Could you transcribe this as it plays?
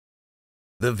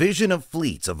The vision of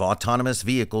fleets of autonomous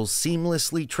vehicles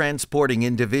seamlessly transporting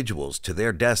individuals to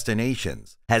their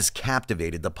destinations has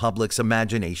captivated the public's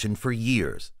imagination for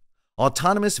years.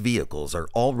 Autonomous vehicles are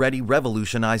already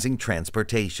revolutionizing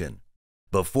transportation.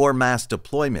 Before mass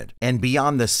deployment and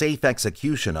beyond the safe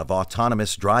execution of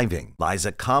autonomous driving lies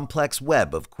a complex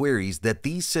web of queries that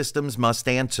these systems must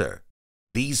answer.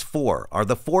 These four are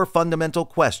the four fundamental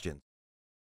questions.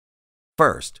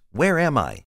 First, where am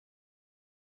I?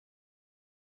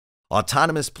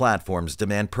 Autonomous platforms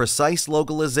demand precise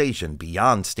localization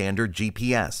beyond standard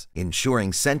GPS,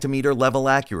 ensuring centimeter-level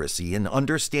accuracy in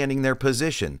understanding their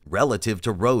position relative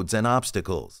to roads and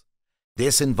obstacles.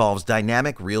 This involves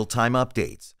dynamic real-time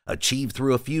updates, achieved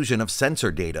through a fusion of sensor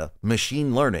data,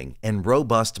 machine learning, and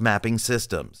robust mapping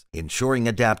systems, ensuring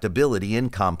adaptability in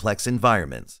complex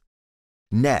environments.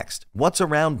 Next, what's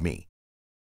around me?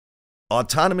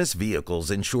 Autonomous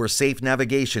vehicles ensure safe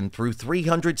navigation through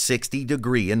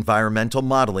 360-degree environmental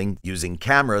modeling using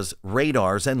cameras,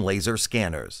 radars, and laser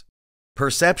scanners.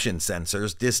 Perception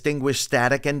sensors distinguish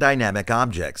static and dynamic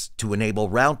objects to enable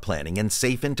route planning and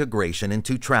safe integration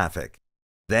into traffic.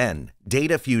 Then,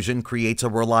 data fusion creates a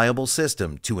reliable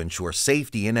system to ensure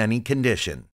safety in any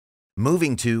condition.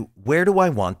 Moving to, where do I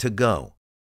want to go?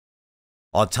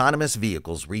 Autonomous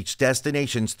vehicles reach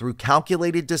destinations through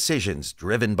calculated decisions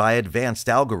driven by advanced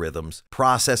algorithms,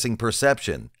 processing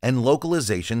perception, and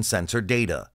localization sensor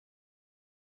data.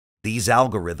 These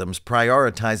algorithms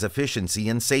prioritize efficiency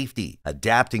and safety,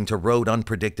 adapting to road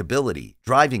unpredictability,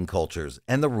 driving cultures,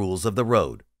 and the rules of the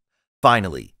road.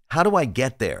 Finally, how do I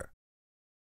get there?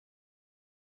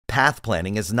 Path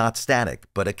planning is not static,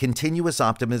 but a continuous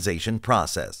optimization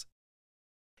process.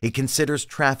 It considers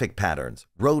traffic patterns,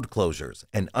 road closures,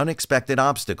 and unexpected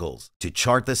obstacles to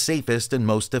chart the safest and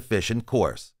most efficient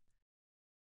course.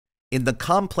 In the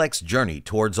complex journey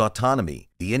towards autonomy,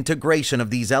 the integration of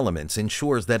these elements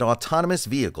ensures that autonomous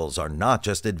vehicles are not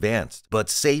just advanced, but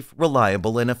safe,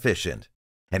 reliable, and efficient.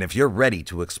 And if you're ready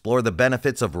to explore the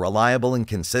benefits of reliable and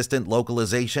consistent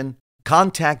localization,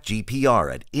 contact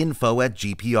GPR at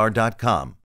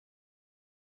info@gpr.com.